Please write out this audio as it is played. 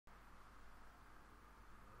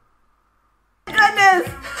this?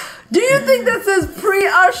 Do you think this is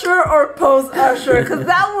pre-Usher or post-Usher? Because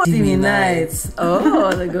that was Steamy Nights.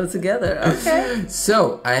 Oh, they go together. Okay.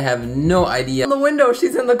 So, I have no idea. On the window,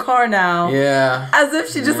 she's in the car now. Yeah. As if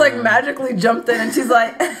she just like magically jumped in and she's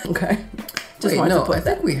like, okay. Just wait, no, I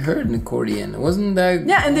think we heard an accordion. Wasn't that?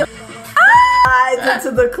 Yeah, and the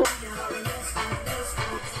into the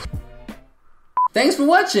Thanks for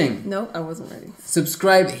watching. No, I wasn't ready.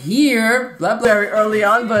 Subscribe here. Blah blah. Very early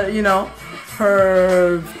on, but you know,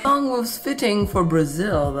 her song was fitting for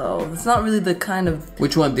Brazil, though. It's not really the kind of.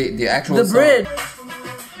 Which one? The actual. The song? bridge.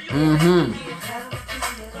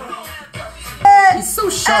 He's so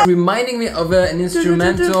sharp, reminding me of an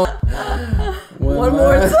instrumental. One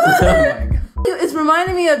more time. It's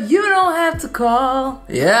reminding me of You Don't Have to Call.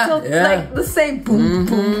 Yeah, so, like the same boom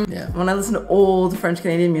boom. Yeah. When I listen to old French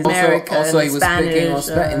Canadian music, also he was Spanish, speaking on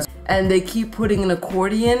Spanish, and they keep putting an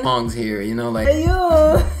accordion songs here. You know, like. Hey, you.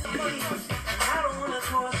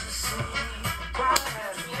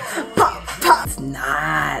 Pop, pop. It's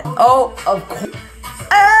not. Oh, of course.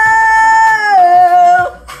 Oh!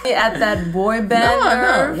 At that boy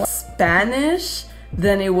band, no. Spanish.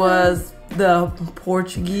 Then it was the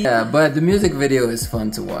Portuguese. Yeah, but the music video is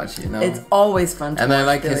fun to watch, you know. It's always fun to watch. And I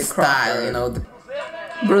like Billy his Crawford. style, you know.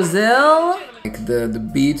 Brazil. Like the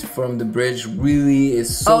beat from the bridge really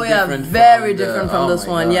is so different. Very different from this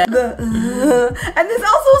one. God. Yeah. And there's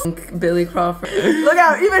also Billy Crawford. Look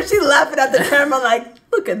out, even she's laughing at the camera like,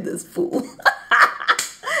 look at this fool.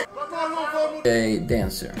 A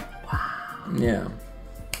dancer. Wow. Yeah.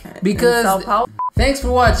 Because thanks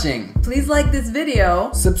for watching. Please like this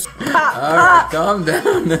video. Alright, calm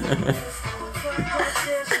down.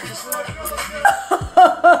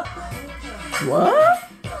 What?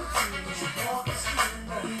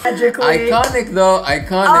 Magically. Iconic though,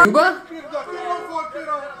 iconic.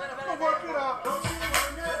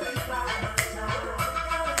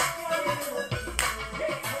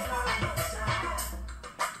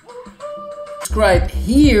 Subscribe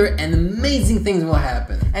here and amazing things will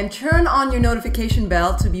happen. And turn on your notification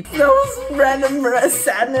bell to be those random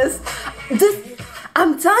sadness. This,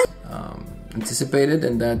 I'm telling you. Anticipated,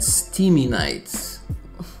 and that's Steamy Nights.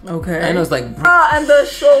 Okay. I know it's like. And the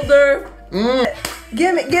shoulder.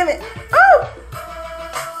 Give it. Oh!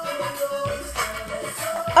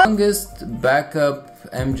 Longest backup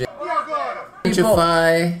MJ.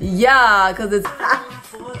 Yeah, because it's.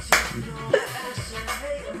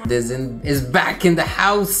 Is back in the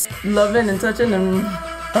house. Loving and touching and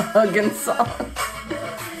hugging song.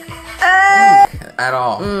 At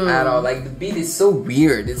all. At all. Like the beat is so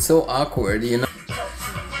weird. It's so awkward, you know.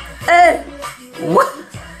 Hey! What?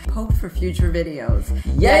 Hope for future videos.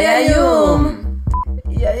 Yeah.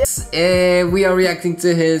 We are reacting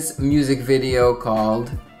to his music video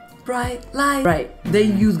called Bright Light. Right. They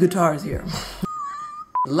use guitars here.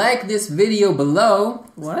 Like this video below.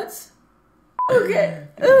 What? Okay.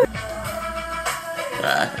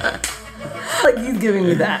 Like he's giving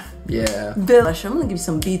me that. Yeah. Bill Usher, I'm gonna give you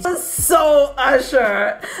some beats. So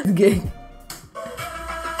Usher. Gig.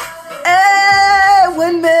 Hey,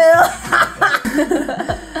 windmill.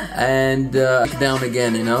 And down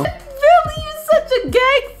again, you know. Billy, you're such a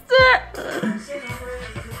gangster.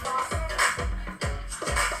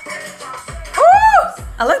 Ooh,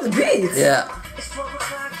 I like the beats. Yeah.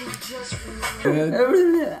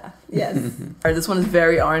 Yes. Alright, this one is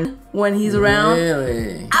very orange. When he's around.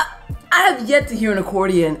 Really? I have yet to hear an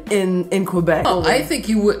accordion in Quebec. Oh, I think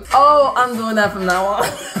he would. Oh, I'm doing that from now on.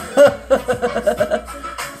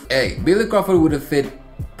 Hey, Billy Crawford would have fit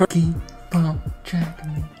keep on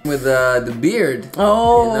tracking me with the beard.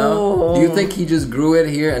 Oh. You know? Do you think he just grew it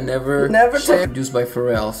here and never produced by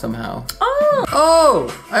Pharrell somehow? Oh,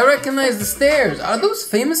 I recognize the stairs. Are those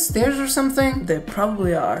famous stairs or something? They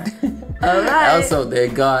probably are. Alright. Also, they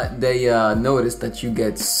noticed that you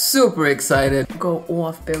get super excited. Go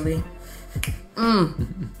off, Billy.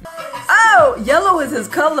 Oh, yellow is his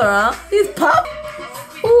color, huh? He's pop.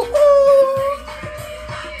 Ooh.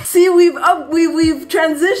 See, we've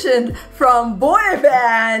transitioned from boy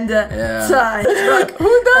band to truck.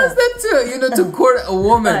 Who does that to, you know, to court a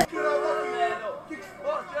woman?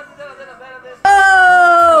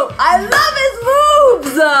 Oh, I love his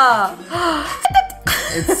moves.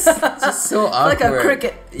 It's just so awkward. Like a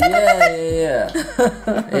cricket. Yeah.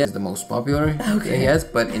 It's the most popular he has,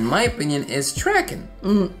 but in my opinion, is tracking.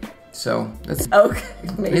 So that's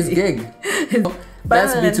maybe. his gig.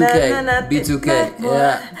 That's B2K. B2K.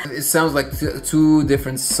 Yeah. It sounds like two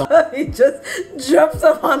different songs. He just jumps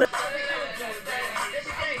up on it.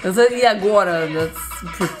 It's like agora. That's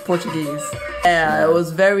Portuguese. Yeah, it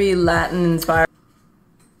was very Latin inspired.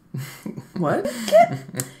 What?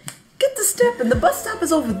 Get the step and the bus stop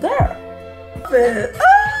is over there.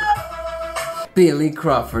 Billy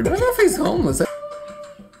Crawford. I don't know if he's homeless.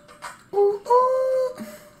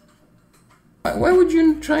 Why would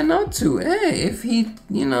you try not to? Hey, if he,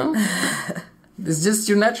 you know, it's just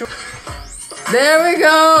your natural. There we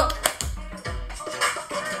go.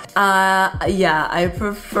 Yeah, I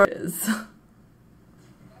prefer this.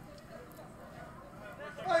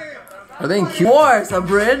 Are they in Cuba? Course, a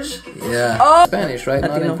bridge? Yeah. Oh, Spanish, right?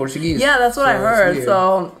 Not in Portuguese. Yeah, that's what I heard.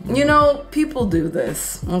 So, you know, people do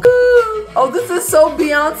this. Okay. Oh, this is so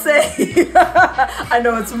Beyonce. I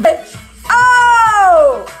know it's.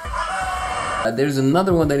 Oh! There's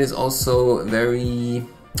another one that is also very.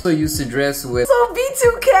 So used to dress with. So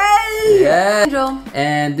B2K! Yeah.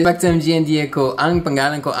 And back to MG ko ang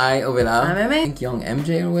pangalan ko ay Ovela. I think young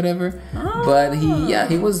MJ or whatever. Oh. But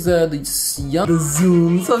he was the young. The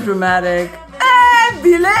zoom, so dramatic. Hey,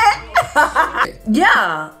 Billy!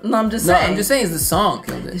 Yeah, no, I'm just saying. I'm just saying it's the song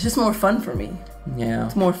killed it. It's just more fun for me. Yeah.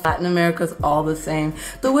 It's more Latin America's all the same.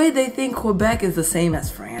 The way they think Quebec is the same as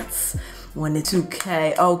France. When it's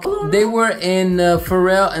 2K. Oh, they were in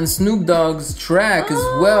Pharrell and Snoop Dogg's track as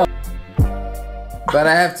well. But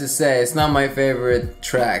I have to say, it's not my favorite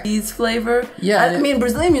track. Cheese flavor? Yeah. I mean,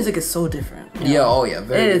 Brazilian music is so different. Yeah, oh yeah,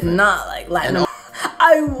 very It different. is not like Latin America.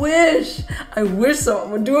 I wish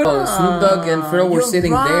someone would do it. Oh, Snoop Dogg and Pharrell were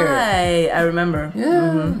sitting there. I remember.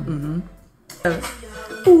 Yeah.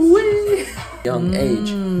 Young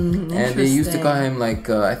age. And they used to call him like,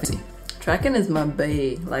 I think. Tracking is my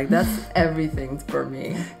bae. Like, that's everything for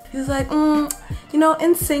me. He's like, you know,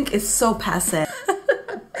 NSYNC is so passe.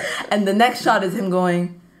 And the next shot is him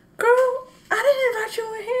going, girl, I didn't invite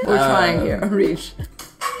you in here. We're trying here, reach.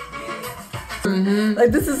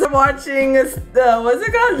 Like, this is watching, what's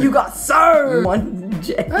it called? You Got Served.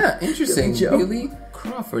 1J. Ah, interesting. Billy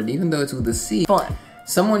Crawford, even though it's with the C. Fun.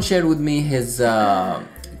 Someone shared with me his,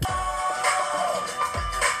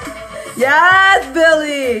 Yes,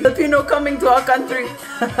 Billy! Filipino coming to our country.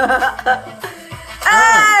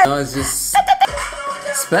 Hey! No, it's just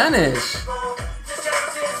Spanish.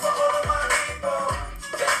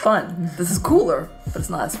 Fun. This is cooler, but it's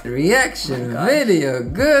not as fun. Reaction video.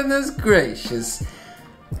 Goodness gracious.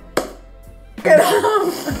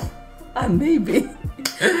 Maybe.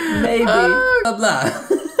 Maybe. Blah blah.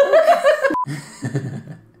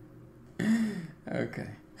 Okay.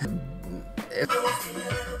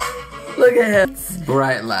 Look at him.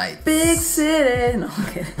 Bright light. Big city. No, I'm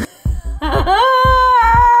kidding.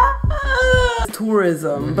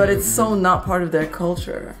 Tourism, but it's so not part of their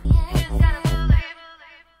culture.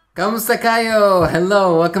 Kamusta kayo?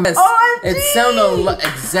 Hello, welcome. OMG! It sounded a lot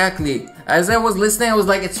exactly. As I was listening, I was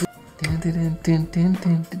like, it's.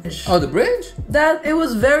 Oh, the bridge? That it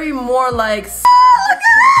was very more like.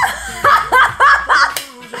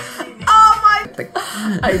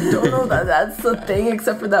 I don't know that that's the thing,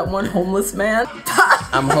 except for that one homeless man.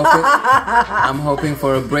 I'm hoping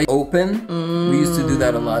for a break open. We used to do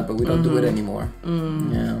that a lot, but we don't do it anymore.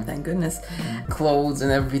 Yeah. Thank goodness. Clothes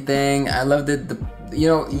and everything. I loved it. We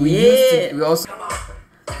also.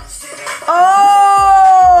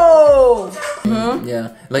 Oh.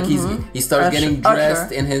 Yeah, like he starts getting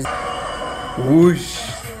dressed in his whoosh.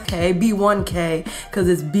 Okay, B1K, cause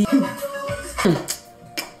it's B.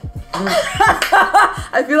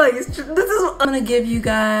 I feel like this is what I'm gonna give you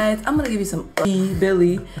guys. I'm gonna give you some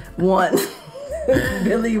Billy one.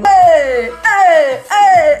 Billy one. Hey, hey,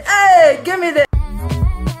 hey, hey, give me this.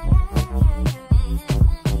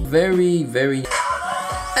 Very, very.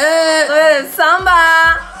 Hey,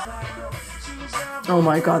 samba. Oh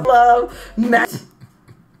my god. Love Matt.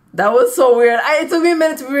 That was so weird. It took me a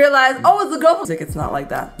minute to realize, oh, it's the girl. It's not like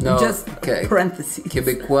that. No, just parentheses.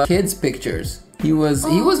 Quebecois kids pictures. He was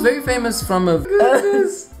very famous from a.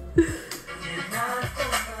 Yes.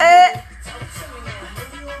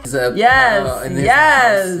 Yeah.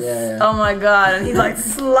 Oh my god, and he's like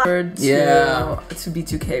slaughtered to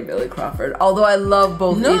B2K Billy Crawford. Although I love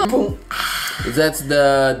both. No. That's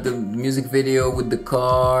the music video with the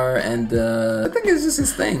car and I think it's just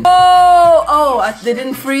his thing. They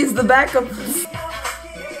didn't freeze the backup.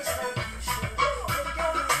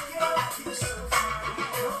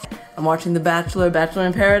 I'm watching The Bachelor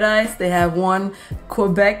in Paradise. They have one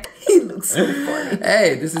Quebec. He looks so funny.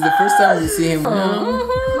 Hey, this is the first time we see him.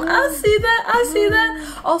 I see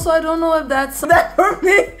that. Also, I don't know if that's that for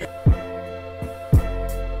me.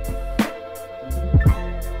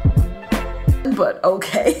 But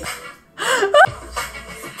okay.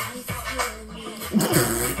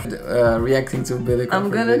 Reacting to Billy Crawford I'm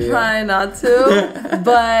gonna video. try not to,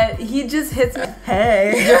 but he just hits me.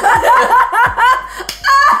 Hey.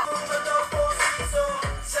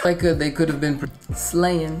 Like they could have been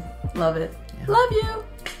slaying. Love it. Yeah. Love you.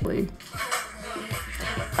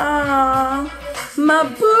 My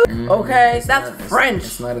boo. Okay, that's French.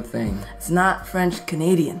 It's not a thing. It's not French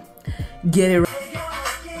Canadian. Get it right.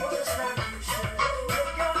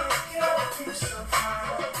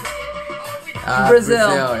 Brazil.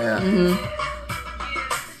 Yeah.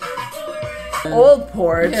 Old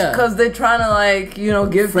port, because they're trying to, like, you know,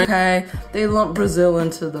 give. Okay, they lump Brazil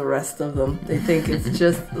into the rest of them. They think it's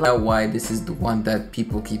just like. Why this is the one that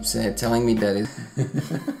people keep telling me that is.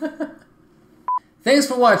 Thanks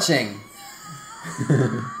for watching.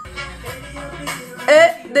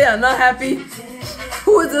 They are not happy.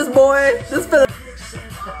 Who is this boy? This fella.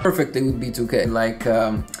 Perfect. It would be 2K. Like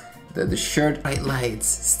the shirt, bright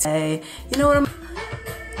lights. Hey, you know what I'm.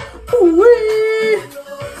 Wee.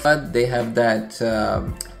 But they have that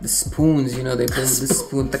the spoons. You know, they play with the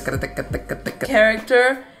spoon.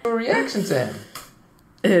 Character. Reaction to him.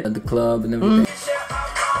 At the club and everything.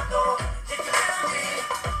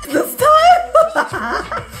 This time.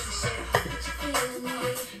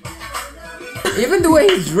 Even the way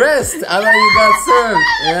he's dressed, I thought you got served.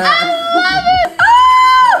 Yeah.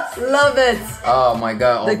 Love it. Oh my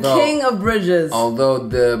god. The king of bridges. Although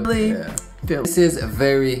this is a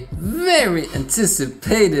very, very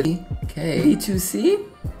anticipated. Okay. B2C?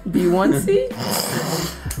 B1C?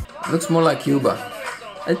 Looks more like Cuba.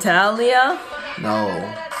 Italia? No.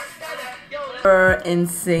 In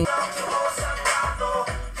sync.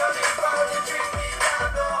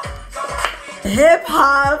 Hip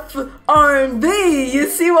hop R&B. You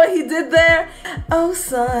see what he did there? Oh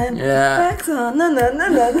son. Yeah. Back on. No.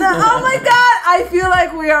 Oh my god. I feel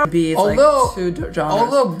like we are beats. Although, like two genres.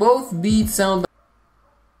 Although both beats sound.